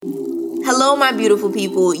Hello, my beautiful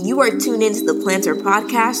people. You are tuned into the Planter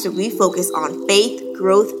Podcast, where we focus on faith,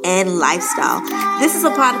 growth, and lifestyle. This is a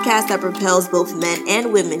podcast that propels both men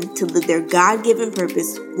and women to live their God-given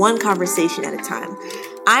purpose, one conversation at a time.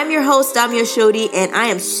 I'm your host, Damia Shodi, and I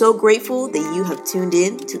am so grateful that you have tuned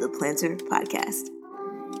in to the Planter Podcast.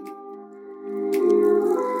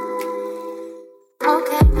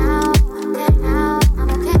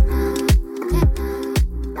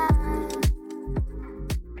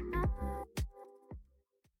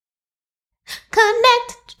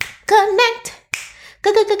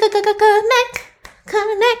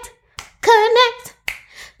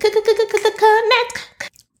 Connect.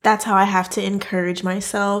 That's how I have to encourage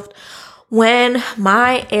myself when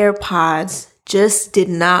my AirPods just did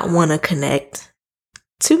not want to connect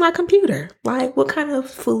to my computer. Like, what kind of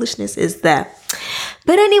foolishness is that?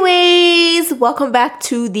 But anyways, welcome back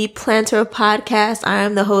to the Planter Podcast. I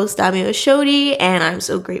am the host, Damia Shodi, and I'm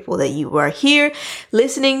so grateful that you are here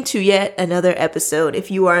listening to yet another episode. If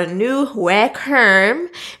you are new, welcome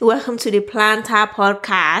to the Planter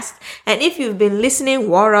Podcast. And if you've been listening,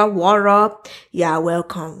 yeah,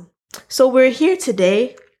 welcome. So we're here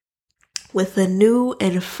today with a new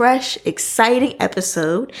and fresh, exciting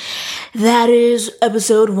episode. That is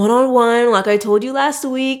episode 101. Like I told you last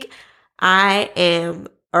week, I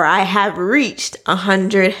have reached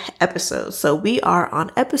 100 episodes. So we are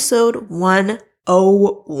on episode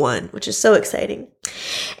 101, which is so exciting.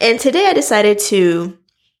 And today I decided to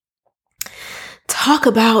talk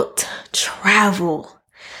about travel.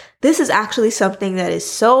 This is actually something that is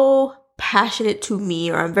so passionate to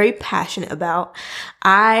me, or I'm very passionate about.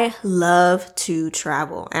 I love to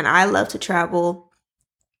travel, and I love to travel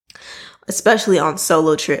especially on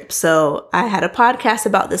solo trips. So I had a podcast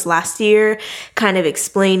about this last year, kind of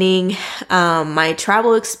explaining my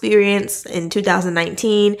travel experience in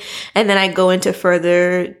 2019. And then I go into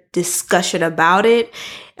further discussion about it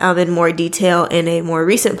in more detail in a more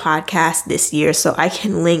recent podcast this year. So I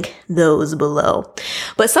can link those below.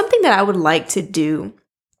 But something that I would like to do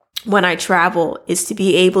when I travel is to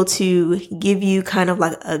be able to give you kind of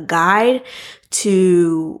like a guide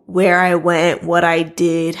to where I went, what I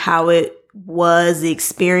did, how it was, the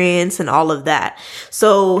experience, and all of that.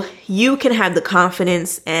 So you can have the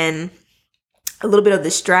confidence and a little bit of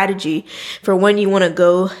the strategy for when you want to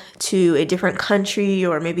go to a different country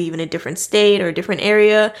or maybe even a different state or a different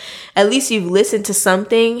area. At least you've listened to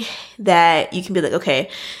something that you can be like, okay,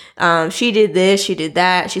 she did this, she did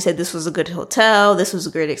that. She said this was a good hotel, this was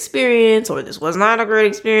a great experience, or this was not a great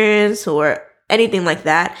experience, or anything like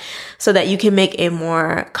that, so that you can make a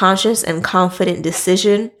more conscious and confident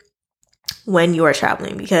decision when you are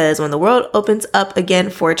traveling. Because when the world opens up again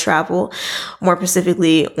for travel, more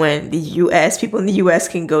specifically when people in the US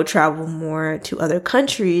can go travel more to other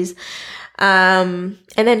countries, and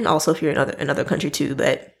then also if you're in another country too,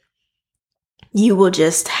 but you will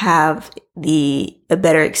just have a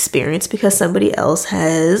better experience because somebody else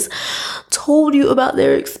has told you about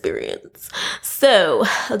their experience. So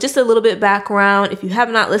just a little bit background. If you have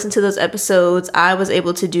not listened to those episodes, I was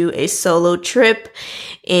able to do a solo trip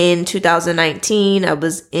in 2019. I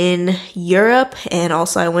was in Europe, and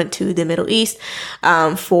also I went to the Middle East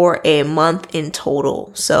for a month in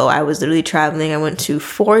total. So I was literally traveling. I went to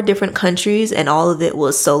 4 different countries, and all of it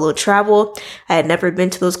was solo travel. I had never been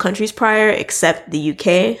to those countries prior except the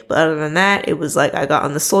UK. But other than that, it was like I got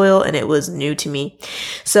on the soil and it was new to me.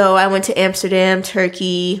 So I went to Amsterdam,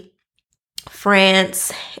 Turkey,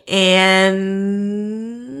 France, and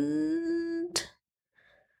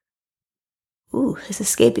it's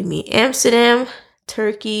escaping me. Amsterdam,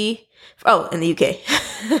 Turkey, and the UK.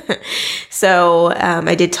 So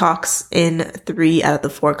I did talks in 3 out of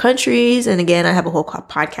the 4 countries. And again, I have a whole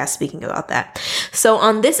podcast speaking about that. So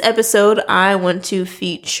on this episode, I want to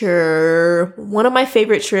feature one of my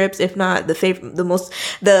favorite trips, if not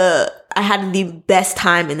I had the best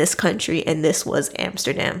time in this country, and this was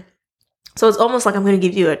Amsterdam. So it's almost like I'm going to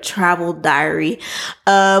give you a travel diary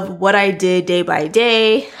of what I did day by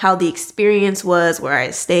day, how the experience was, where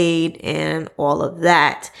I stayed, and all of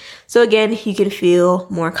that. So again, you can feel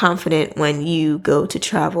more confident when you go to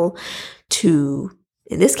travel to,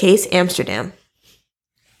 in this case, Amsterdam.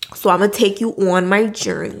 So I'm going to take you on my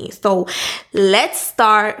journey. So let's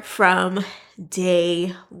start from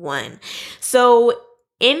day 1. So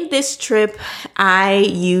in this trip, I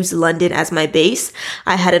used London as my base.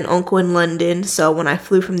 I had an uncle in London. So when I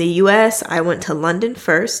flew from the US, I went to London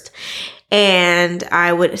first and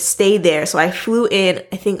I would stay there. So I flew in,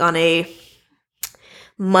 I think on a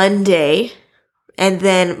Monday, and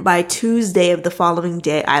then by Tuesday of the following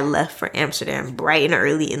day, I left for Amsterdam bright and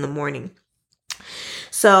early in the morning.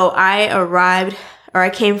 So I arrived I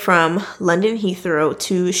came from London Heathrow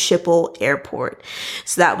to Schiphol Airport.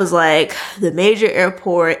 So that was like the major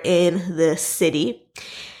airport in the city.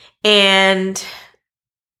 And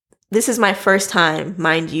this is my first time,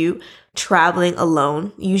 mind you, traveling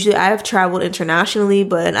alone. Usually I have traveled internationally,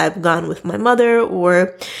 but I've gone with my mother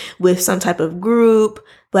or with some type of group,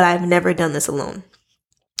 but I've never done this alone.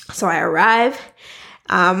 So I arrive.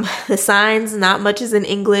 The signs, not much is in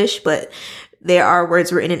English, but there are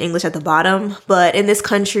words written in English at the bottom. But in this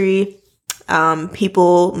country,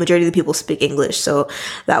 majority of the people speak English. So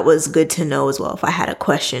that was good to know as well if I had a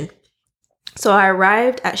question. So I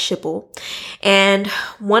arrived at Schiphol, and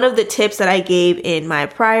one of the tips that I gave in my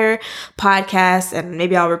prior podcast, and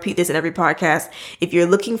maybe I'll repeat this in every podcast, if you're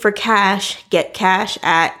looking for cash, get cash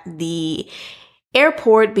at the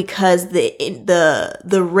airport because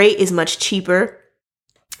the rate is much cheaper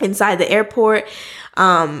inside the airport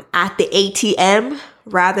at the ATM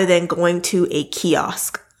rather than going to a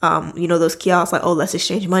kiosk. Those kiosks like, oh, let's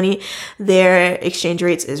exchange money. Their exchange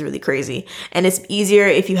rates is really crazy. And it's easier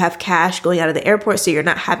if you have cash going out of the airport. So you're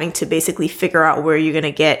not having to basically figure out where you're going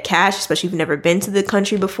to get cash, especially if you've never been to the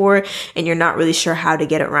country before and you're not really sure how to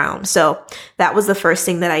get around. So that was the first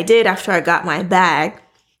thing that I did after I got my bag.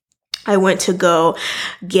 I went to go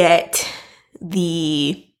get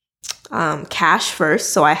the cash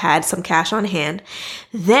first. So I had some cash on hand.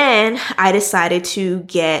 Then I decided to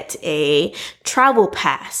get a travel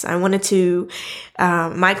pass. I wanted to,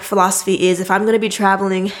 my philosophy is if I'm going to be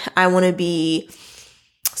traveling, I want to be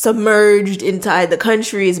submerged inside the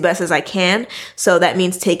country as best as I can. So that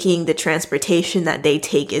means taking the transportation that they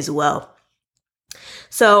take as well.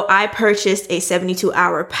 So I purchased a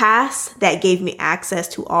 72-hour pass that gave me access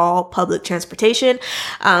to all public transportation.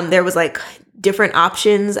 There was like different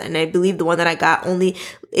options, and I believe the one that I got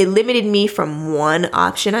it limited me from one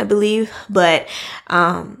option, I believe, but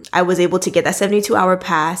I was able to get that 72-hour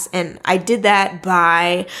pass, and I did that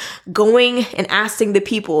by going and asking the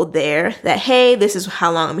people there that, hey, this is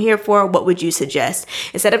how long I'm here for, what would you suggest?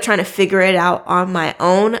 Instead of trying to figure it out on my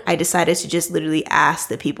own, I decided to just literally ask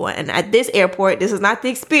the people. And at this airport, this is not the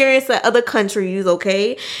experience at other countries,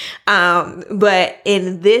 okay? But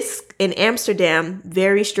in Amsterdam,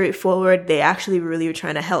 very straightforward. They actually really were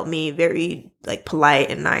trying to help me, very like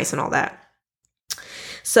polite and nice and all that.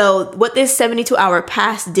 So what this 72-hour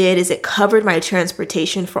pass did is it covered my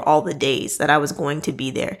transportation for all the days that I was going to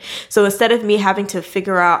be there. So instead of me having to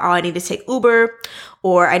figure out, oh, I need to take Uber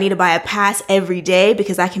or I need to buy a pass every day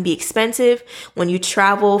because that can be expensive. When you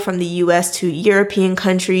travel from the US to European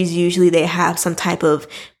countries, usually they have some type of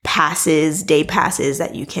passes, day passes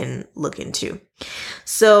that you can look into.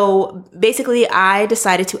 So basically, I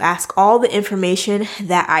decided to ask all the information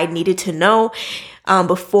that I needed to know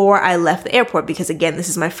before I left the airport, because again, this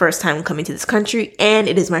is my first time coming to this country and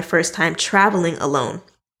it is my first time traveling alone.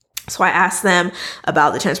 So I asked them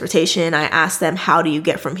about the transportation. I asked them, how do you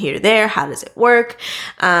get from here to there? How does it work?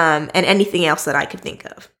 And anything else that I could think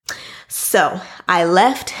of. So I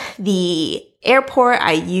left the airport.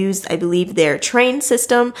 I used, I believe, their train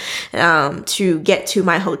system to get to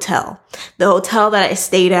my hotel. The hotel that I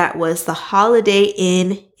stayed at was the Holiday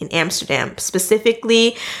Inn in Amsterdam,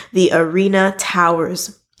 specifically the Arena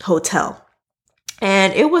Towers Hotel.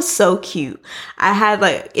 And it was so cute. I had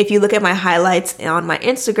if you look at my highlights on my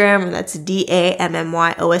Instagram, and that's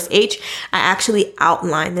DAMMYOSH, I actually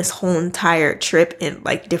outlined this whole entire trip in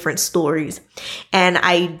different stories. And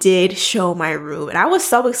I did show my room, and I was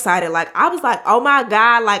so excited. I was like, oh my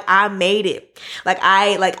God, I made it.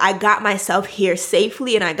 I got myself here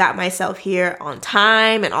safely, and I got myself here on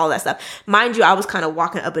time and all that stuff. Mind you, I was kind of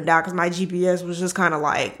walking up and down because my GPS was just kind of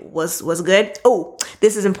was good. Oh,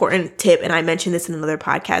 this is an important tip. And I mentioned this in another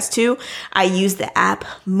podcast too. I used the app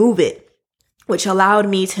Move It, which allowed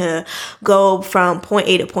me to go from point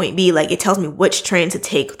A to point B. It tells me which train to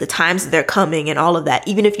take, the times that they're coming and all of that,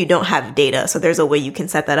 even if you don't have data. So there's a way you can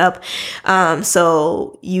set that up.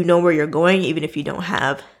 So you know where you're going, even if you don't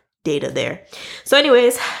have data there. So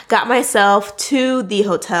anyways, got myself to the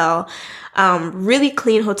hotel. Really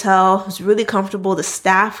clean hotel. It was really comfortable. The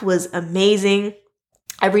staff was amazing.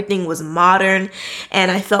 Everything was modern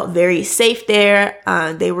and I felt very safe there.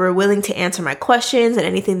 They were willing to answer my questions and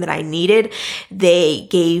anything that I needed. They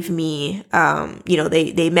gave me,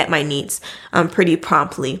 they met my needs pretty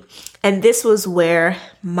promptly. And this was where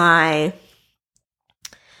the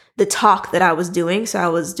talk that I was doing. So I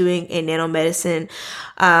was doing a nanomedicine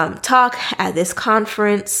talk at this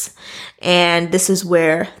conference, and this is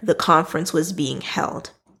where the conference was being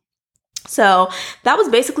held. So that was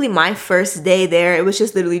basically my first day there. It was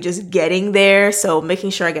just literally just getting there. So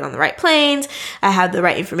making sure I get on the right planes, I have the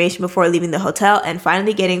right information before leaving the hotel, and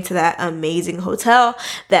finally getting to that amazing hotel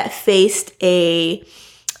that faced a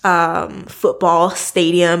football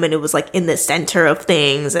stadium, and it was like in the center of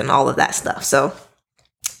things and all of that stuff. So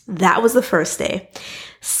that was the first day.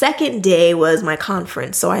 Second day was my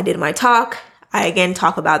conference. So I did my talk. I again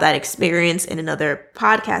talk about that experience in another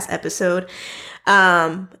podcast episode.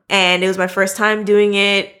 And it was my first time doing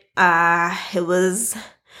it. It was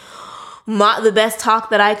not the best talk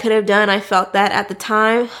that I could have done. I felt that at the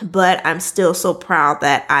time, but I'm still so proud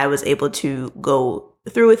that I was able to go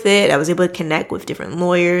through with it. I was able to connect with different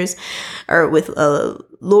lawyers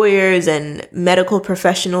and medical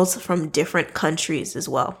professionals from different countries as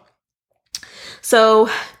well. So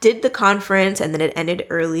did the conference, and then it ended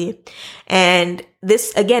early. And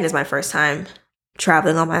this again is my first time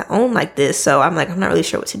traveling on my own like this. So I'm like, I'm not really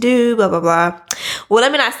sure what to do, blah, blah, blah. Well,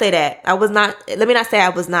 let me not say that. Let me not say I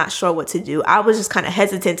was not sure what to do. I was just kind of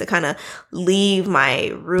hesitant to kind of leave my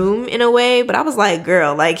room in a way. But I was like,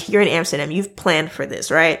 girl, like, you're in Amsterdam. You've planned for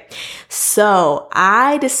this, right? So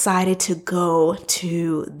I decided to go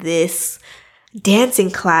to this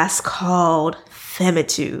dancing class called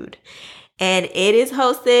Femitude. And it is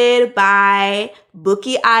hosted by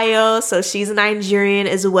Buki Ayo. So she's a Nigerian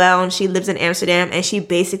as well, and she lives in Amsterdam, and she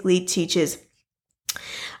basically teaches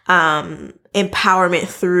empowerment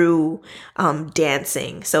through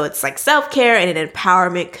dancing. So it's like self-care and an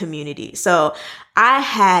empowerment community. So I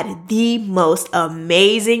had the most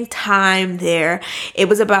amazing time there. It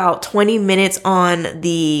was about 20 minutes on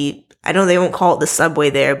I know they won't call it the subway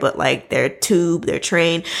there, but like their tube, their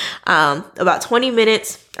train, about 20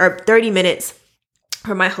 minutes or 30 minutes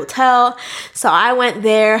from my hotel. So I went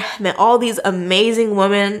there, met all these amazing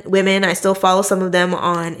women. I still follow some of them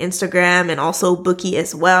on Instagram, and also Bookie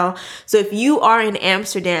as well. So if you are in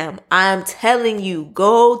Amsterdam, I'm telling you,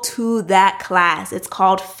 go to that class. It's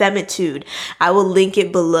called Femitude. I will link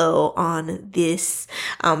it below on this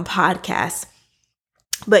podcast.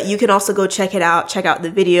 But you can also go check it out. Check out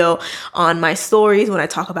the video on my stories when I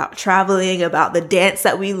talk about traveling, about the dance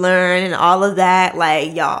that we learn and all of that.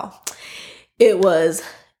 Like, y'all, it was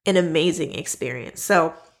an amazing experience.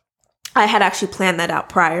 So I had actually planned that out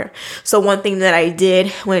prior. So one thing that I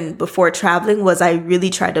did before traveling was I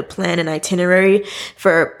really tried to plan an itinerary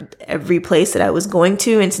for every place that I was going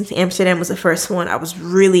to. And since Amsterdam was the first one, I was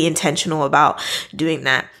really intentional about doing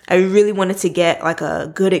that. I really wanted to get like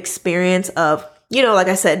a good experience of, like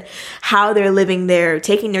I said, how they're living there,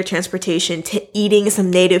 taking their transportation, eating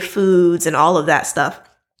some native foods and all of that stuff,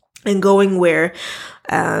 and going where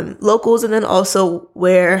locals and then also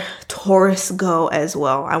where tourists go as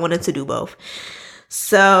well. I wanted to do both.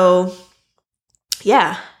 So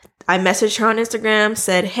yeah, I messaged her on Instagram,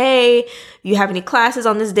 said, hey, you have any classes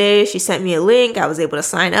on this day? She sent me a link. I was able to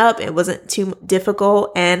sign up. It wasn't too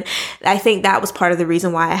difficult. And I think that was part of the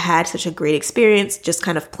reason why I had such a great experience, just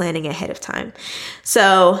kind of planning ahead of time.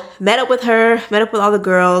 So met up with her, met up with all the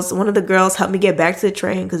girls. One of the girls helped me get back to the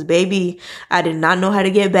train because, baby, I did not know how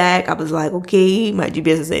to get back. I was like, okay, my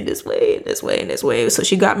GPS is saying this way, this way, and this way. So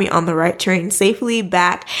she got me on the right train safely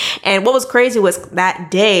back. And what was crazy was that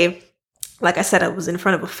day, like I said, I was in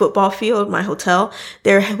front of a football field, my hotel.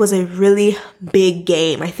 There was a really big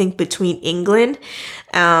game, I think, between England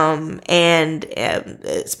and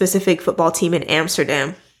a specific football team in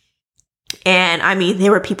Amsterdam. And I mean, there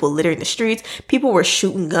were people littering the streets. People were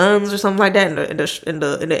shooting guns or something like that in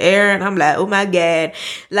the air. And I'm like, oh my God.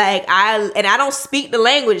 Like I don't speak the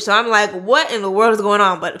language. So I'm like, what in the world is going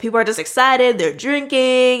on? But people are just excited. They're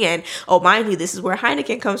drinking. And oh, mind you, this is where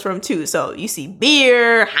Heineken comes from too. So you see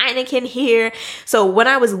beer, Heineken here. So when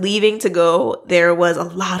I was leaving to go, there was a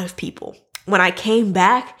lot of people. When I came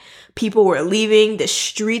back, people were leaving. The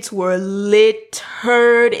streets were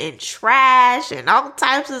littered in trash and all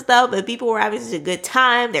types of stuff. But people were having such a good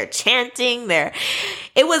time. They're chanting.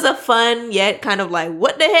 It was a fun yet kind of like,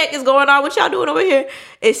 what the heck is going on? What y'all doing over here?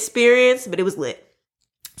 Experience, but it was lit.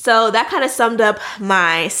 So that kind of summed up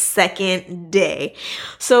my second day.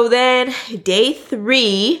 So then day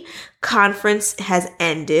 3, conference has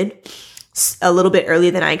ended a little bit earlier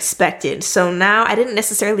than I expected. So now I didn't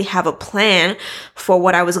necessarily have a plan for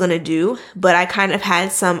what I was going to do, but I kind of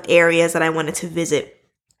had some areas that I wanted to visit.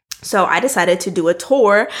 So I decided to do a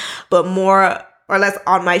tour, but more or less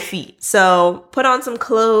on my feet. So put on some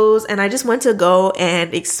clothes and I just went to go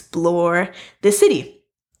and explore the city.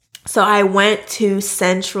 So I went to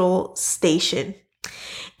Central Station.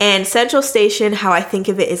 And Central Station, how I think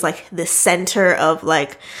of it, is like the center of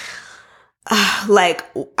like like,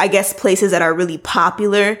 I guess, places that are really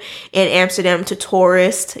popular in Amsterdam to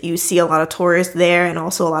tourists. You see a lot of tourists there, and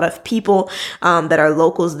also a lot of people that are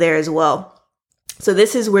locals there as well. So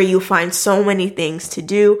this is where you find so many things to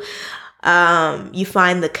do. You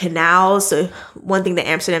find the canals. So one thing that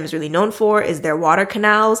Amsterdam is really known for is their water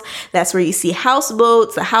canals. That's where you see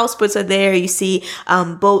houseboats. The houseboats are there. You see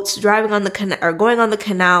boats driving on the or going on the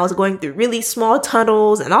canals, going through really small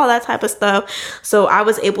tunnels and all that type of stuff. So I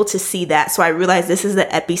was able to see that. So I realized this is the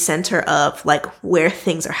epicenter of like where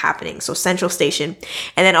things are happening. So Central Station.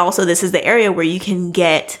 And then also this is the area where you can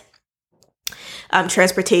get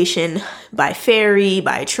transportation by ferry,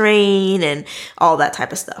 by train, and all that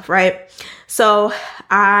type of stuff, right? So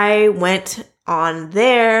I went on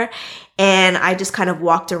there and I just kind of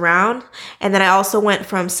walked around. And then I also went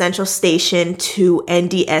from Central Station to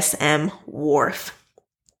NDSM Wharf.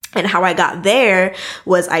 And how I got there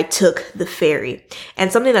was I took the ferry.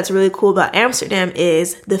 And something that's really cool about Amsterdam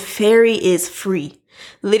is the ferry is free.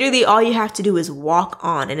 Literally all you have to do is walk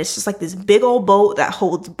on, and it's just like this big old boat that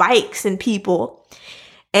holds bikes and people,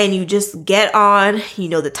 and you just get on, you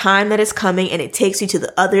know, the time that it's coming, and it takes you to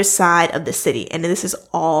the other side of the city, and this is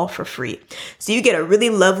all for free. So you get a really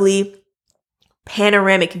lovely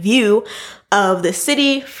panoramic view of the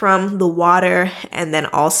city from the water, and then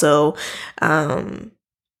also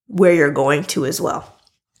where you're going to as well.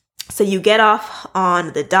 So you get off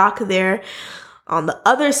on the dock there on the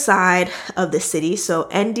other side of the city, so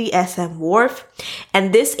NDSM Wharf,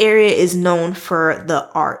 and this area is known for the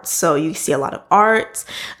arts. So you see a lot of arts,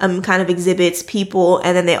 kind of exhibits, people,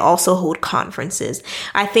 and then they also hold conferences.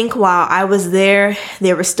 I think while I was there,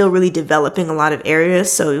 they were still really developing a lot of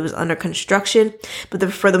areas, so it was under construction.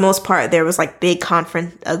 But for the most part, there was like a big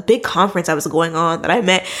conference that was going on that I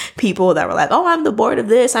met people that were like, "Oh, I'm the board of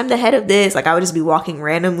this, I'm the head of this." Like I would just be walking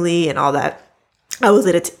randomly and all that. I was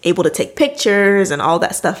able to take pictures and all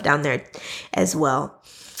that stuff down there as well.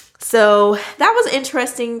 So that was an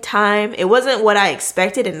interesting time. It wasn't what I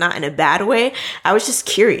expected, and not in a bad way. I was just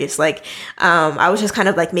curious. Like, I was just kind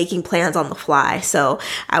of like making plans on the fly. So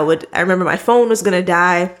I remember my phone was going to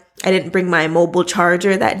die. I didn't bring my mobile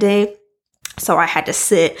charger that day. So I had to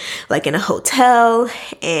sit like in a hotel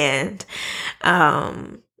and,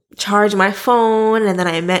 charge my phone. And then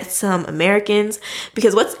I met some Americans,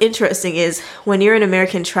 because what's interesting is when you're an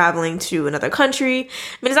American traveling to another country,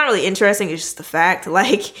 I mean, it's not really interesting, it's just the fact,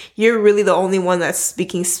 like, you're really the only one that's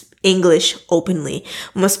speaking English openly.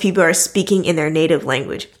 Most people are speaking in their native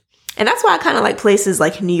language. And that's why I kind of like places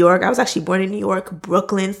like New York. I was actually born in New York,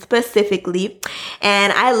 Brooklyn specifically.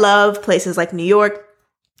 And I love places like New York.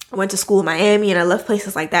 I went to school in Miami, and I love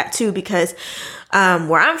places like that too, because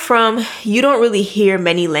where I'm from, you don't really hear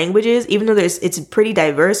many languages, even though it's pretty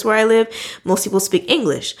diverse where I live. Most people speak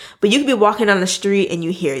English, but you could be walking down the street and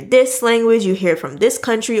you hear this language, you hear from this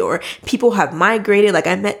country, or people have migrated. Like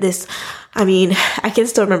I met this, I mean, I can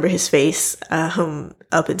still remember his face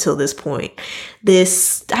up until this point.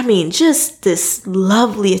 Just this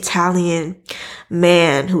lovely Italian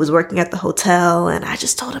man who was working at the hotel. And I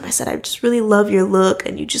just told him, I said, "I just really love your look,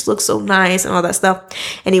 and you just look so nice," and all that stuff.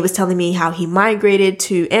 And he was telling me how he migrated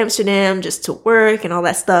to Amsterdam just to work and all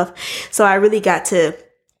that stuff. So I really got to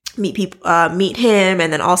meet him.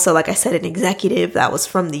 And then also, like I said, an executive that was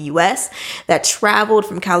from the US that traveled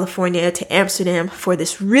from California to Amsterdam for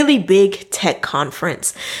this really big tech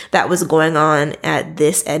conference that was going on at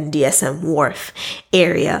this NDSM Wharf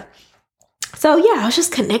area. So yeah, I was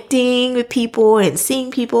just connecting with people and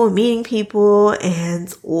seeing people, meeting people,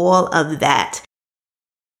 and all of that.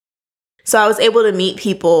 So I was able to meet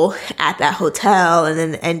people at that hotel, and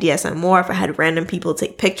then the NDSM Wharf. I had random people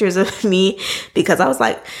take pictures of me, because I was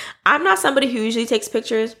like, I'm not somebody who usually takes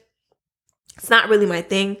pictures. It's not really my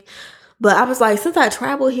thing. But I was like, since I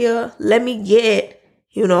travel here, let me get,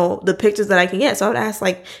 the pictures that I can get. So I would ask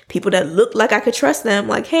like people that looked like I could trust them,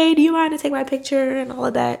 like, "Hey, do you mind to take my picture?" and all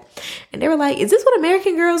of that. And they were like, "Is this what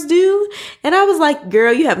American girls do?" And I was like,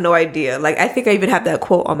 "Girl, you have no idea." Like, I think I even have that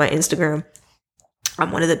quote on my Instagram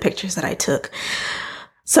on one of the pictures that I took.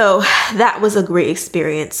 So that was a great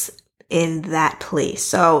experience in that place.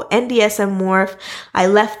 So NDSM Wharf, I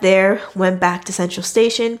left there, went back to Central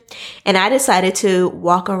Station, and I decided to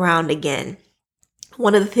walk around again.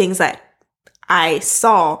 One of the things that I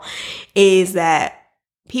saw is that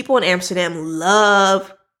people in Amsterdam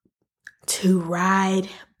love to ride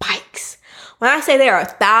bikes. When I say there are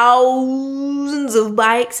thousands of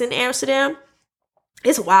bikes in Amsterdam,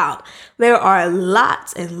 it's wild. There are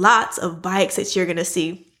lots and lots of bikes that you're going to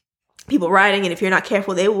see. people riding, and if you're not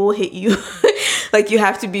careful, they will hit you. Like, you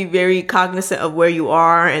have to be very cognizant of where you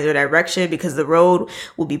are and the direction, because the road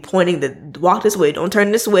will be pointing to walk this way, don't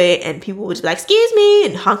turn this way, and people will just be like, excuse me,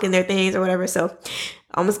 and honking their things or whatever. So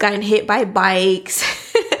almost gotten hit by bikes,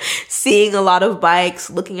 seeing a lot of bikes,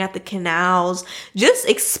 looking at the canals, just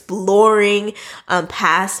exploring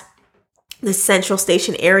past the central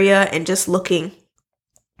station area and just looking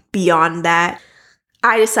beyond that.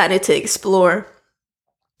 I decided to explore,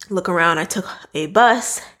 look around. I took a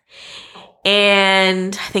bus,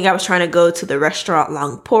 and I think I was trying to go to the restaurant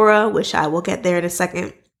Langpura, which I will get there in a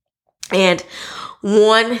second. And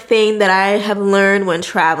one thing that I have learned when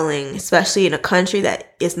traveling, especially in a country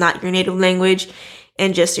that is not your native language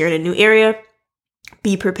and just you're in a new area,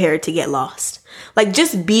 be prepared to get lost. Like,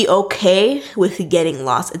 just be okay with getting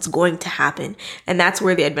lost. It's going to happen. And that's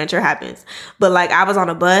where the adventure happens. But like, I was on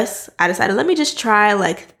a bus. I decided, let me just try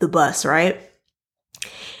like the bus, right?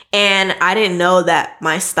 And I didn't know that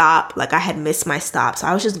my stop, like I had missed my stop. So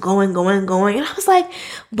I was just going. And I was like,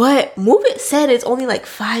 but Move It said it's only like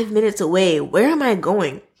 5 minutes away. Where am I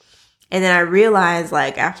going? And then I realized,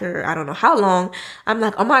 like, after I don't know how long, I'm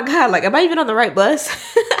like, oh my God, like, am I even on the right bus?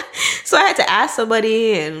 So I had to ask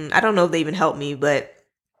somebody, and I don't know if they even helped me, but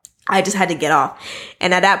I just had to get off.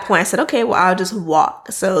 And at that point I said, okay, well, I'll just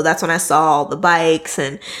walk. So that's when I saw all the bikes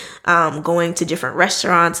and going to different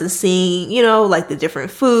restaurants and seeing, you know, like the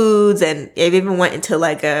different foods. And it even went into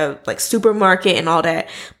like a supermarket and all that.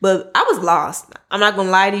 But I was lost. I'm not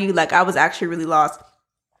gonna lie to you. Like, I was actually really lost.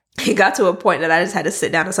 It got to a point that I just had to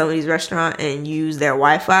sit down at somebody's restaurant and use their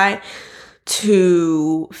Wi-Fi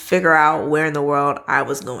to figure out where in the world I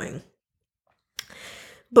was going.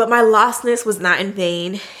 But my lostness was not in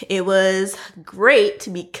vain. It was great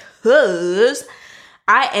because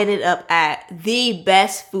I ended up at the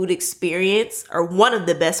best food experience, or one of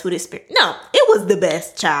the best food experience. No, it was the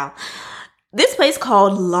best, child. This place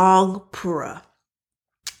called Langpura.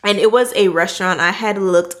 And it was a restaurant I had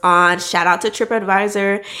looked on, shout out to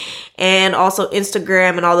TripAdvisor, and also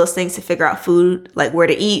Instagram and all those things to figure out food, like where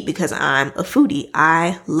to eat, because I'm a foodie.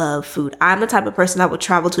 I love food. I'm the type of person that would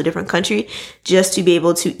travel to a different country just to be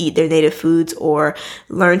able to eat their native foods or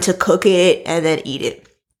learn to cook it and then eat it,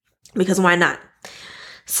 because why not?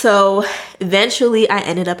 So eventually I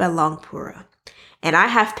ended up at Langpura. And I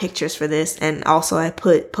have pictures for this, and also I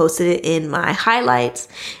posted it in my highlights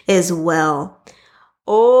as well.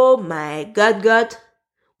 Oh my God.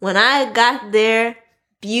 When I got there,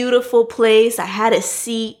 beautiful place. I had a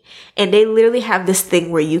seat, and they literally have this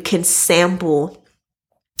thing where you can sample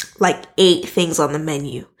like 8 things on the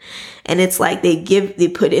menu. And it's like they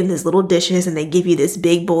put in these little dishes, and they give you this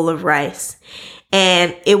big bowl of rice.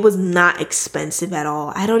 And it was not expensive at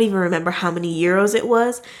all. I don't even remember how many euros it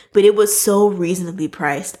was, but it was so reasonably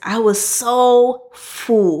priced. I was so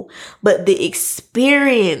full. But the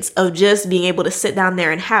experience of just being able to sit down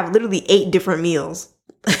there and have literally 8 different meals,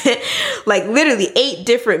 like literally 8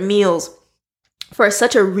 different meals for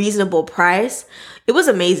such a reasonable price, it was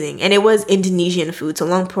amazing. And it was Indonesian food. So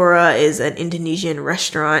Langpura is an Indonesian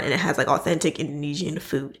restaurant, and it has like authentic Indonesian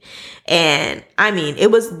food. And I mean,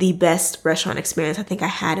 it was the best restaurant experience I think I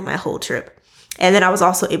had in my whole trip. And then I was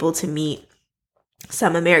also able to meet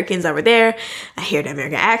some Americans that were there. I hear the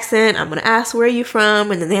American accent. I'm going to ask, where are you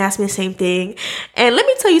from? And then they asked me the same thing. And let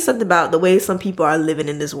me tell you something about the way some people are living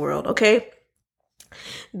in this world, okay?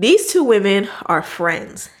 These 2 women are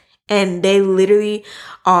friends. And they literally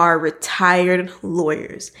are retired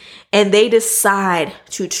lawyers. And they decide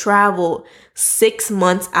to travel 6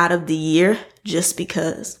 months out of the year just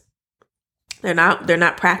because they're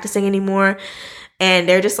not practicing anymore. And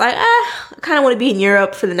they're just like, I kind of want to be in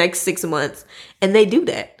Europe for the next 6 months. And they do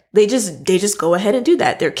that. They just go ahead and do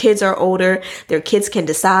that. Their kids are older. Their kids can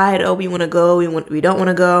decide, oh, we want to go, we don't want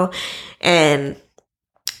to go. And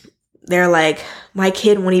they're like, my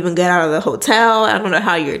kid won't even get out of the hotel. I don't know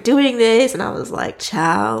how you're doing this. And I was like,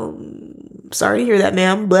 child, sorry to hear that,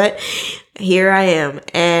 ma'am, but here I am.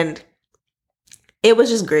 And it was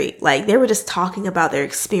just great. Like, they were just talking about their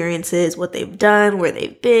experiences, what they've done, where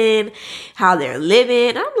they've been, how they're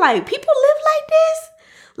living. I'm like, people live like this?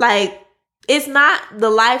 Like, it's not the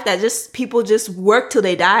life that just people just work till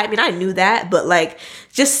they die. I mean, I knew that, but like,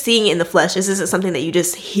 just seeing it in the flesh, this isn't something that you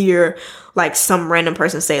just hear like some random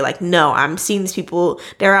person say. Like, no, I'm seeing these people,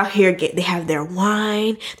 they're out here, they have their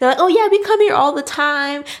wine. They're like, oh yeah, we come here all the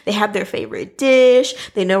time. They have their favorite dish.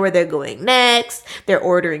 They know where they're going next. They're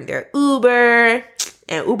ordering their Uber.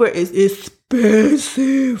 And Uber is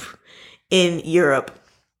expensive in Europe,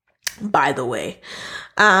 by the way.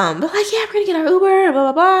 But like, yeah, we're gonna get our Uber,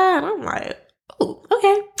 blah, blah, blah. And I'm like, oh,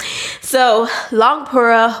 okay. So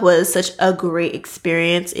Longpura was such a great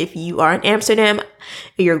experience. If you are in Amsterdam,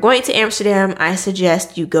 if you're going to Amsterdam, I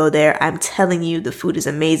suggest you go there. I'm telling you, the food is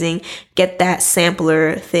amazing. Get that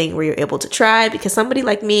sampler thing where you're able to try, because somebody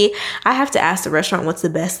like me, I have to ask the restaurant what's the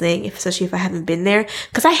best thing, especially if I haven't been there,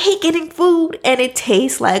 because I hate getting food and it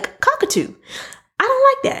tastes like cockatoo. I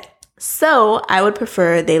don't like that. So I would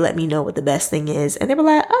prefer they let me know what the best thing is. And they were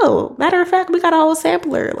like, oh, matter of fact, we got a whole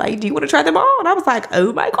sampler. Like, do you want to try them all? And I was like,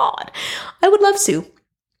 oh my God, I would love to.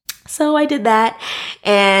 So I did that,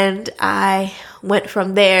 and I went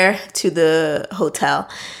from there to the hotel.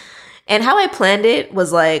 And how I planned it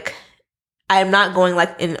was like, I'm not going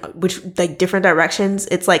like in different directions.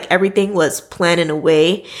 It's like everything was planned in a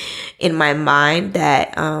way in my mind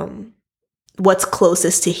that, what's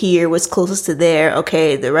closest to here, what's closest to there.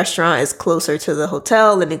 Okay, the restaurant is closer to the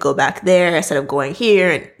hotel. Let me go back there instead of going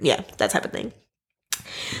here. And yeah, that type of thing.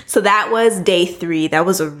 So that was day 3. That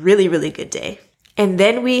was a really, really good day. And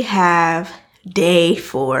then we have day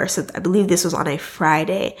 4. So I believe this was on a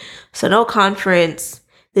Friday. So no conference.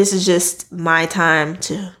 This is just my time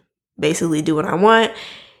to basically do what I want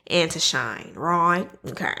and to shine, right?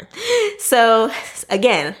 Okay. So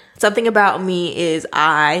again, something about me is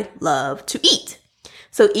I love to eat.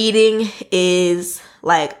 So eating is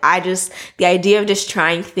like, the idea of just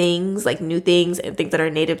trying things, like new things and things that are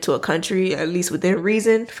native to a country, at least within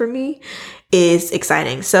reason for me, is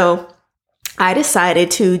exciting. So I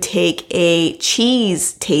decided to take a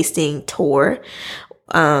cheese tasting tour,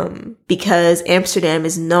 because Amsterdam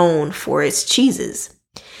is known for its cheeses.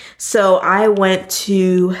 So I went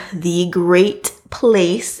to the great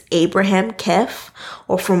place, Abraham Kef,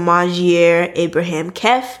 or Fromagier Abraham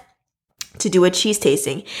Kef, to do a cheese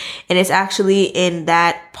tasting. And it's actually in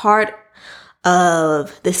that part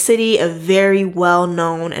of the city, a very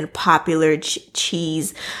well-known and popular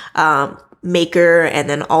cheese maker, and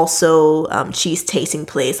then also cheese tasting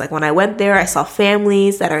place. Like when I went there, I saw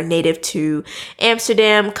families that are native to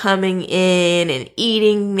Amsterdam coming in and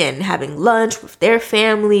eating and having lunch with their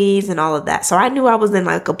families and all of that. So I knew I was in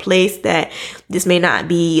like a place that this may not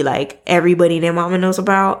be like everybody and their mama knows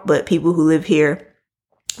about, but people who live here,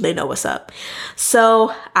 they know what's up.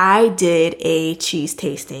 So I did a cheese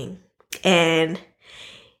tasting, and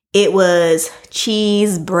it was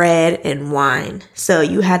cheese, bread, and wine. So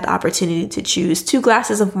you had the opportunity to choose 2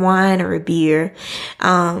 glasses of wine or a beer.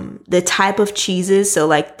 The type of cheeses, so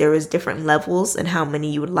like there was different levels and how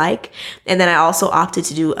many you would like. And then I also opted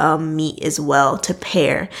to do meat as well to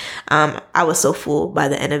pair. I was so full by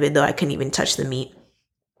the end of it, though I couldn't even touch the meat.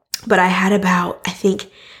 But I had about,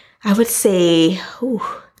 I would say,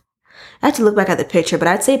 I have to look back at the picture, but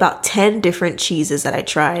I'd say about 10 different cheeses that I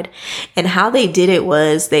tried. And how they did it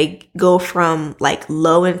was they go from like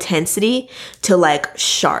low intensity to like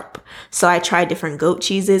sharp. So I tried different goat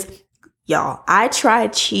cheeses. Y'all, I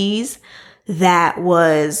tried cheese that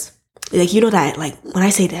was like, you know that, like when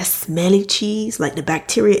I say that smelly cheese, like the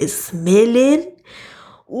bacteria is smelling.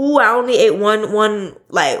 Ooh, I only ate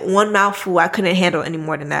one mouthful. I couldn't handle any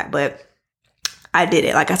more than that, but I did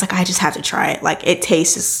it. Like, I was like, I just have to try it. Like, it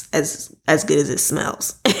tastes as good as it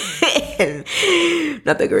smells. And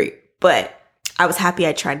not that great. But I was happy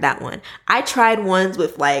I tried that one. I tried ones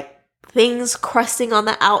with like things crusting on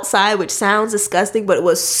the outside, which sounds disgusting, but it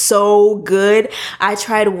was so good. I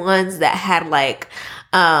tried ones that had like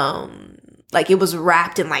it was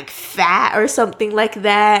wrapped in like fat or something like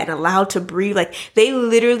that and allowed to breathe. Like, they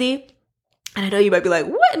literally, and I know you might be like,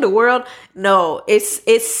 what in the world? No, it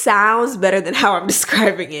sounds better than how I'm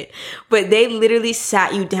describing it. But they literally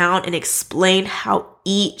sat you down and explained how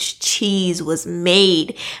each cheese was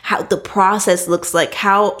made, how the process looks like,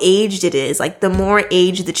 how aged it is. Like, the more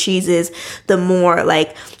aged the cheese is, the more like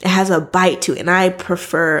it has a bite to it. And I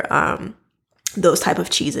prefer those type of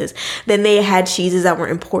cheeses. Then they had cheeses that were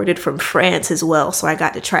imported from France as well. So I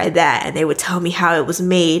got to try that, and they would tell me how it was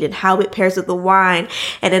made and how it pairs with the wine.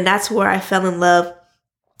 And then that's where I fell in love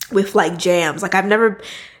with like jams. Like, I've never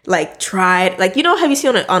like tried, like, you know, have you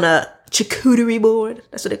seen on a charcuterie board?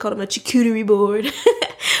 That's what they call them, a charcuterie board.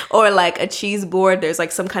 Or like a cheese board, there's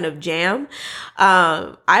like some kind of jam.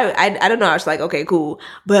 I don't know. I was like, okay, cool.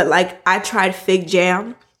 But like, I tried fig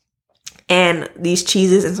jam and these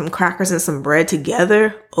cheeses and some crackers and some bread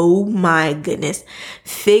together. Oh my goodness.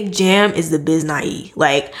 Fig jam is the biz naive.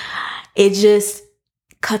 Like, it just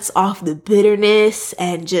cuts off the bitterness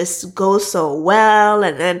and just goes so well.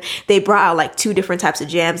 And then they brought out like 2 different types of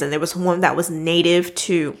jams. And there was one that was native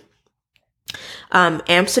to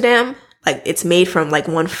Amsterdam. Like, it's made from like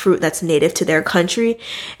one fruit that's native to their country.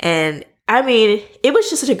 And I mean, it was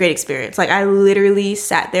just such a great experience. Like, I literally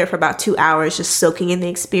sat there for about 2 hours just soaking in the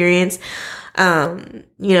experience.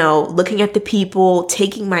 Looking at the people,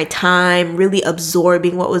 taking my time, really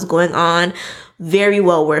absorbing what was going on. Very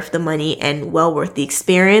well worth the money and well worth the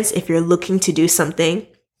experience if you're looking to do something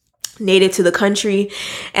native to the country,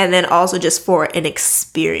 and then also just for an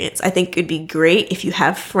experience. I think it'd be great if you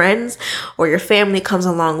have friends or your family comes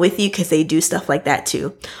along with you, because they do stuff like that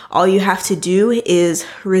too. All you have to do is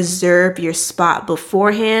reserve your spot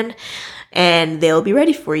beforehand and they'll be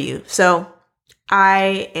ready for you. So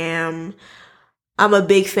I'm a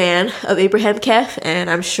big fan of Abraham Kef, and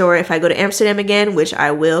I'm sure if I go to Amsterdam again, which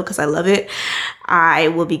I will because I love it, I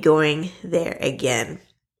will be going there again.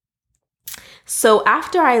 So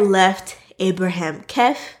after I left Abraham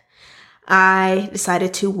Kef, I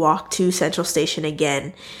decided to walk to Central Station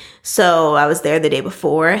again. So I was there the day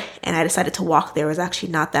before and I decided to walk there. It was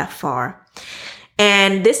actually not that far.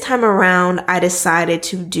 And this time around, I decided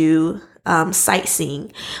to do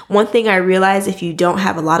sightseeing. One thing I realized, if you don't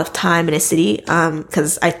have a lot of time in a city,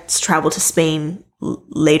 because I traveled to Spain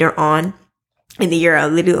later on in the year, I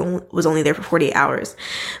literally was only there for 48 hours.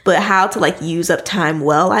 But how to use up time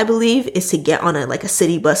well, I believe, is to get on a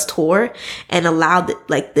city bus tour and allow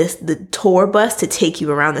the tour bus to take you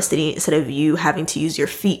around the city instead of you having to use your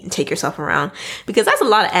feet and take yourself around, because that's a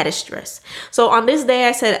lot of added stress. So on this day,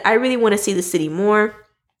 I said, I really want to see the city more.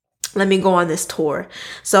 Let me go on this tour.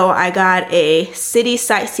 So I got a city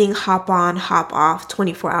sightseeing hop on, hop off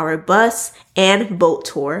 24-hour bus and boat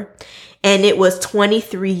tour. And it was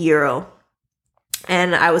 €23.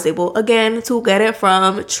 And I was able, again, to get it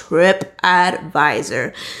from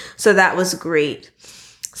TripAdvisor. So that was great.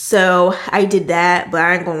 So I did that, but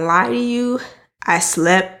I ain't gonna lie to you. I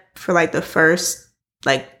slept for the first,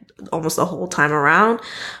 almost the whole time around.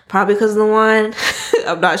 Probably because of the wine.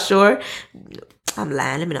 I'm not sure. I'm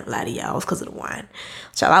lying. Let me not lie to y'all. It was because of the wine.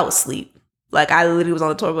 Child, I was asleep. I literally was on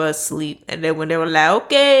the tour bus asleep. And then when they were like,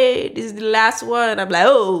 okay, this is the last one, I'm like,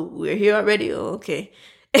 oh, we're here already? Oh, okay.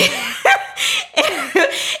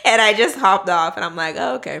 And I just hopped off and I'm like,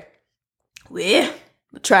 oh, okay. We'll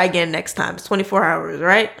try again next time. It's 24 hours,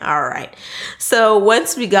 right? All right. So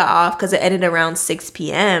once we got off, because it ended around 6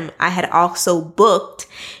 p.m., I had also booked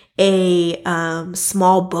a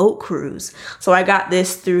small boat cruise. So I got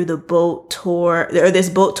this through the boat tour, or this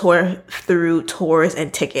boat tour through Tours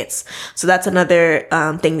and Tickets. So that's another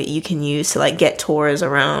thing that you can use to get tours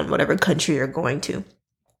around whatever country you're going to.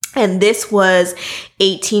 And this was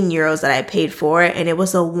 €18 that I paid for, and it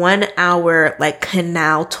was a 1 hour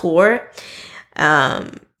canal tour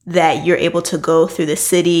that you're able to go through the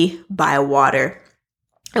city by water.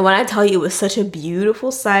 And when I tell you, it was such a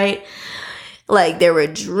beautiful sight. There were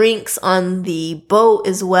drinks on the boat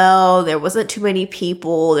as well. There wasn't too many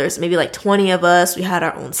people. There's maybe 20 of us. We had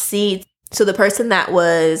our own seats. So the person that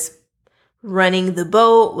was running the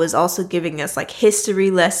boat was also giving us history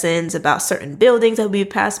lessons about certain buildings that we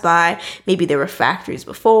passed by. Maybe there were factories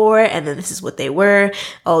before, and then this is what they were.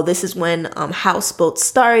 Oh, this is when houseboats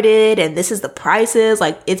started, and this is the prices.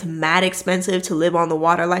 It's mad expensive to live on the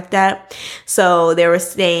water like that. So they were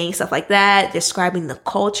saying stuff like that, describing the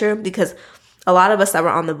culture, because a lot of us that were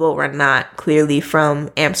on the boat were not clearly from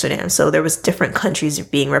Amsterdam. So there was different countries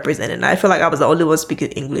being represented. And I feel like I was the only one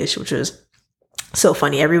speaking English, which was so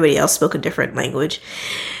funny. Everybody else spoke a different language.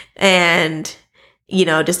 And,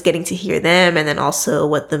 just getting to hear them, and then also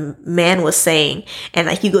what the man was saying. And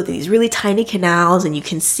you go through these really tiny canals and you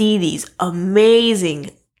can see these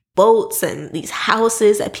amazing boats and these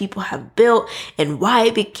houses that people have built and why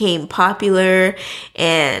it became popular.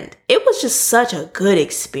 And it was just such a good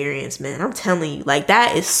experience, man. I'm telling you,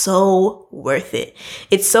 that is so worth it.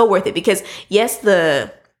 It's so worth it because yes,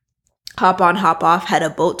 the hop on, hop off had a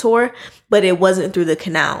boat tour, but it wasn't through the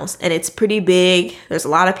canals, and it's pretty big. There's a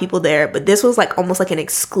lot of people there, but this was almost an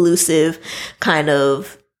exclusive kind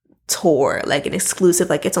of tour, an exclusive,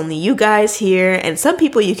 it's only you guys here. And some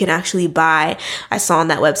people you can actually buy. I saw on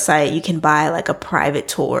that website, you can buy a private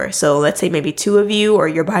tour. So let's say maybe 2 of you, or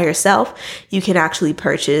you're by yourself, you can actually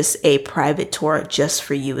purchase a private tour just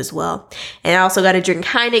for you as well. And I also got to drink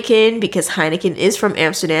Heineken because Heineken is from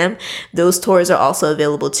Amsterdam. Those tours are also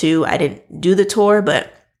available too. I didn't do the tour,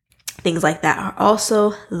 but things like that are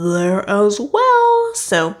also there as well.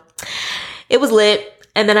 So it was lit.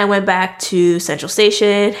 And then I went back to Central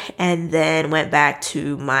Station and then went back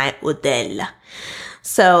to my hotel.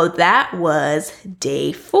 So that was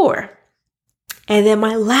day 4. And then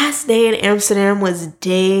my last day in Amsterdam was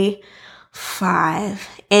day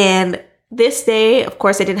 5. And this day, of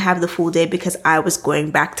course, I didn't have the full day because I was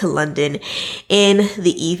going back to London in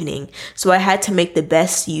the evening. So I had to make the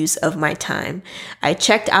best use of my time. I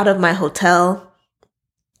checked out of my hotel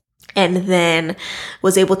and then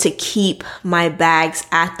was able to keep my bags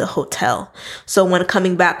at the hotel. So when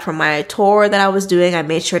coming back from my tour that I was doing, I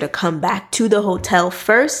made sure to come back to the hotel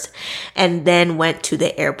first and then went to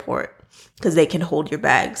the airport because they can hold your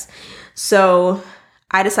bags. So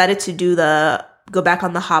I decided to go back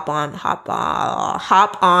on the hop on, hop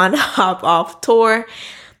off tour.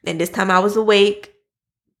 And this time I was awake.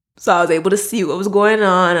 So I was able to see what was going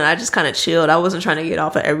on, and I just kind of chilled. I wasn't trying to get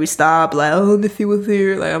off at every stop, like, oh, let me see what's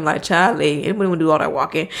here. Like, I'm like, child, like, anybody would do all that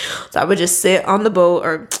walking. So I would just sit on the boat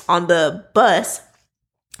or on the bus,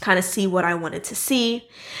 kind of see what I wanted to see.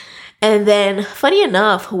 And then, funny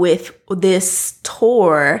enough, with this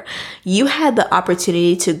tour, you had the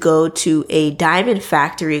opportunity to go to a diamond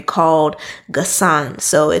factory called Gassan.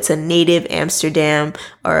 So it's a native Amsterdam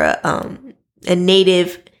or a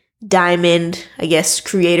native diamond, I guess,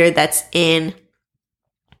 creator that's in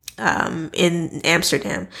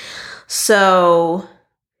Amsterdam. So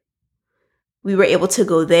we were able to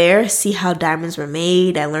go there, see how diamonds were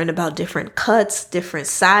made. I learned about different cuts, different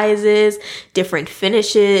sizes, different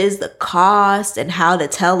finishes, the cost, and how to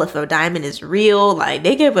tell if a diamond is real. Like,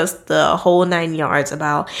 they gave us the whole 9 yards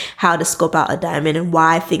about how to scope out a diamond and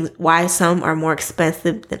why some are more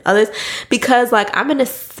expensive than others. Because, like, I'm an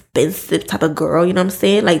expensive type of girl, you know what I'm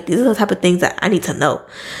saying? Like, these are the type of things that I need to know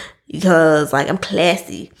because, like, I'm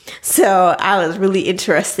classy. So I was really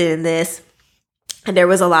interested in this. And there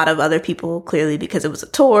was a lot of other people, clearly, because it was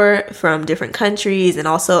a tour from different countries and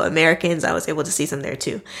also Americans. I was able to see some there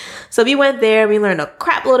too. So we went there. We learned a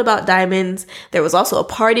crap load about diamonds. There was also a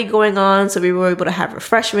party going on. So we were able to have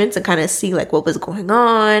refreshments and kind of see like what was going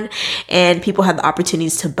on. And people had the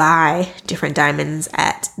opportunities to buy different diamonds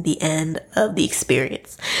at the end of the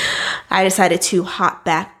experience. I decided to hop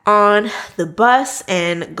back on the bus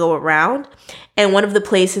and go around. And one of the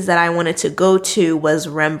places that I wanted to go to was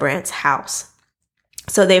Rembrandt's house.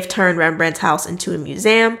 So they've turned Rembrandt's house into a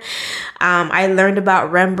museum. I learned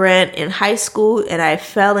about Rembrandt in high school and I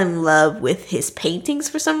fell in love with his paintings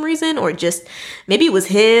for some reason, or just maybe it was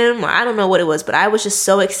him, or I don't know what it was, but I was just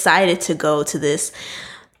so excited to go to this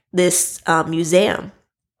museum.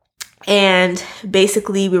 And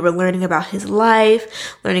basically we were learning about his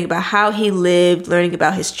life, learning about how he lived, learning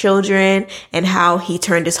about his children, and how he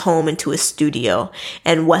turned his home into a studio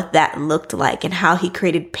and what that looked like, and how he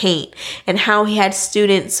created paint, and how he had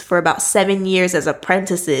students for about 7 years as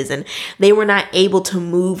apprentices, and they were not able to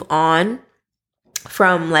move on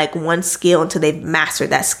from like one skill until they've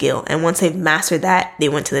mastered that skill. And once they've mastered that, they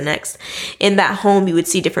went to the next. In that home, you would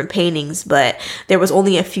see different paintings, but there was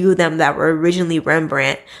only a few of them that were originally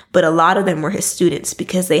Rembrandt, but a lot of them were his students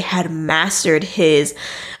because they had mastered his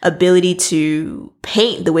ability to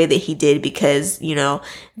paint the way that he did because, you know,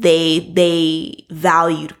 they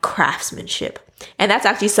valued craftsmanship. And that's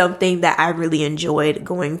actually something that I really enjoyed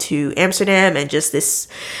going to Amsterdam and just this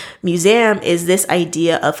museum, is this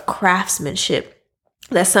idea of craftsmanship.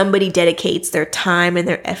 That somebody dedicates their time and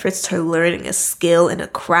their efforts to learning a skill and a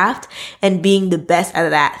craft and being the best at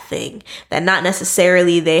that thing. That not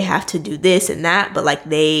necessarily they have to do this and that, but like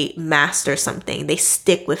they master something, they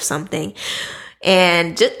stick with something.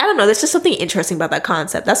 And just, I don't know, there's just something interesting about that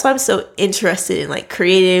concept. That's why I'm so interested in like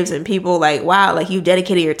creatives and people like, wow, like you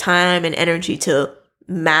dedicated your time and energy to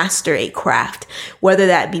master a craft, whether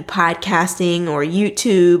that be podcasting or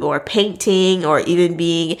YouTube or painting or even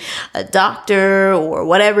being a doctor or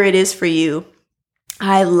whatever it is for you.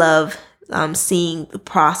 I love seeing the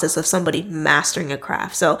process of somebody mastering a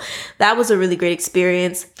craft. So that was a really great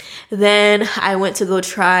experience. Then I went to go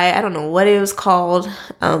try, I don't know what it was called,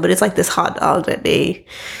 but it's like this hot dog that they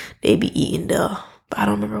be eating there. I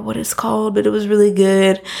don't remember what it's called, but it was really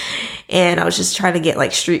good. And I was just trying to get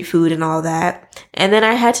like street food and all that. And then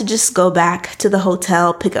I had to just go back to the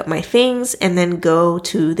hotel, pick up my things, and then go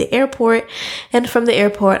to the airport. And from the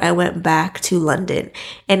airport, I went back to London.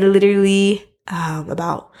 And literally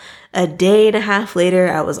about a day and a half later,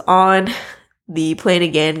 I was on the plane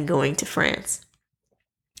again going to France.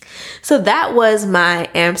 So that was my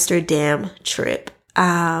Amsterdam trip.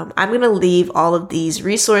 I'm going to leave all of these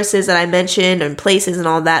resources that I mentioned and places and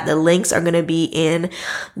all that. The links are going to be in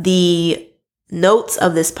the notes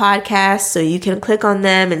of this podcast, so you can click on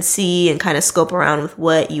them and see and kind of scope around with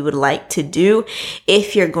what you would like to do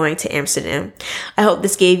if you're going to Amsterdam. I hope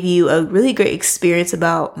this gave you a really great experience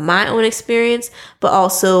about my own experience, but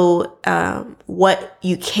also what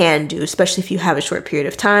you can do, especially if you have a short period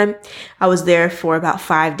of time. I was there for about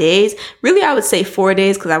 5 days. Really, I would say 4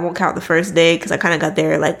 days because I won't count the first day because I kind of got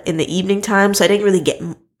there like in the evening time, so I didn't really get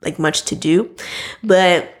like much to do.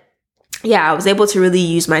 But yeah, I was able to really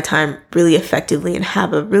use my time really effectively and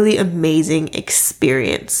have a really amazing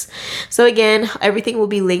experience. So again, everything will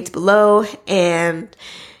be linked below, and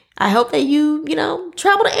I hope that you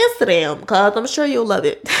travel to Amsterdam, because I'm sure you'll love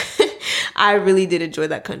it. I really did enjoy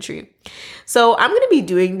that country. So I'm going to be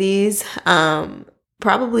doing these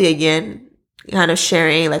probably again, kind of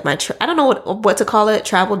sharing like my, I don't know what to call it,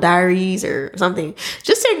 travel diaries or something,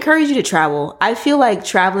 just to encourage you to travel. I feel like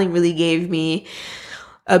traveling really gave me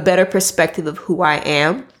a better perspective of who I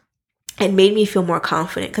am and made me feel more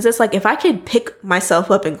confident. Because it's like, if I could pick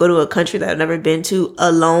myself up and go to a country that I've never been to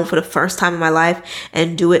alone for the first time in my life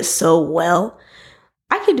and do it so well,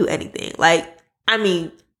 I can do anything. Like, I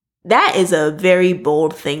mean, that is a very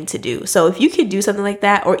bold thing to do. So if you could do something like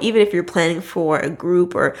that, or even if you're planning for a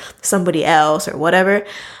group or somebody else or whatever,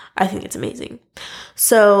 I think it's amazing.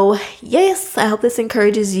 So yes, I hope this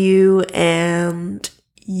encourages you and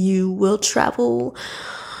you will travel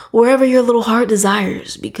wherever your little heart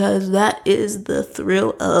desires, because that is the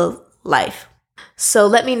thrill of life. So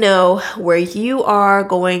let me know where you are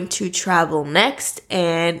going to travel next.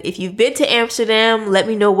 And if you've been to Amsterdam, let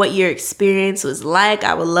me know what your experience was like.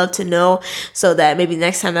 I would love to know, so that maybe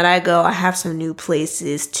next time that I go, I have some new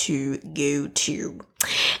places to go to.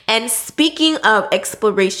 And speaking of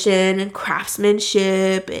exploration and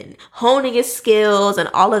craftsmanship and honing your skills and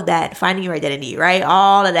all of that, finding your identity, right?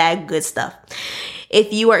 All of that good stuff.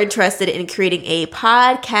 If you are interested in creating a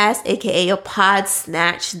podcast, aka a pod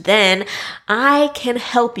snatch, then I can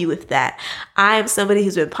help you with that. I am somebody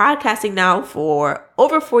who's been podcasting now for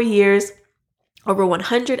over 4 years, over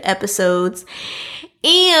 100 episodes,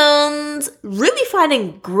 and really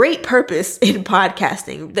finding great purpose in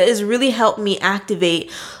podcasting that has really helped me activate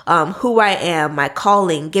who I am, my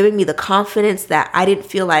calling, giving me the confidence that I didn't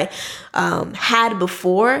feel I had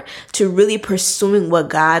before, to really pursuing what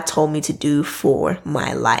God told me to do for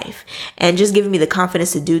my life, and just giving me the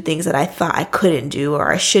confidence to do things that I thought I couldn't do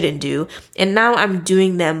or I shouldn't do. And now I'm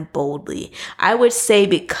doing them boldly. I would say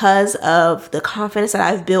because of the confidence that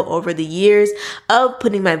I've built over the years of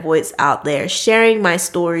putting my voice out there, sharing my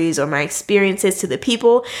stories or my experiences to the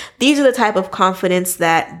people, these are the type of confidence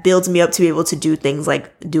that builds me up to be able to do things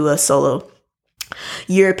like do a solo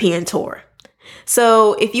European tour.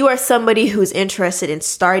 So if you are somebody who's interested in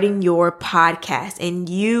starting your podcast and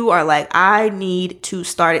you are like, I need to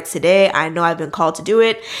start it today, I know I've been called to do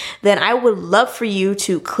it, then I would love for you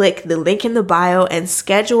to click the link in the bio and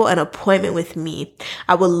schedule an appointment with me.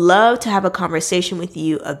 I would love to have a conversation with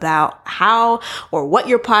you about how or what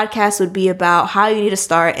your podcast would be about, how you need to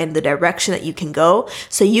start, and the direction that you can go,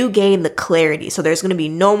 so you gain the clarity. So there's going to be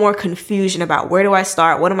no more confusion about where do I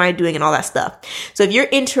start, what am I doing, and all that stuff. So if you're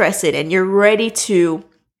interested and you're ready to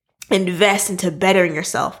invest into bettering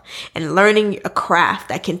yourself and learning a craft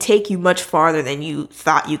that can take you much farther than you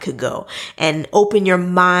thought you could go, and open your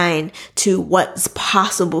mind to what's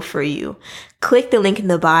possible for you, click the link in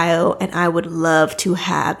the bio and I would love to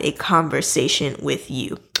have a conversation with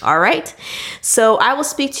you. All right. So I will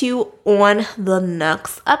speak to you on the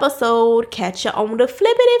next episode. Catch you on the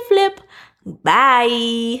flippity flip.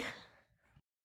 Bye.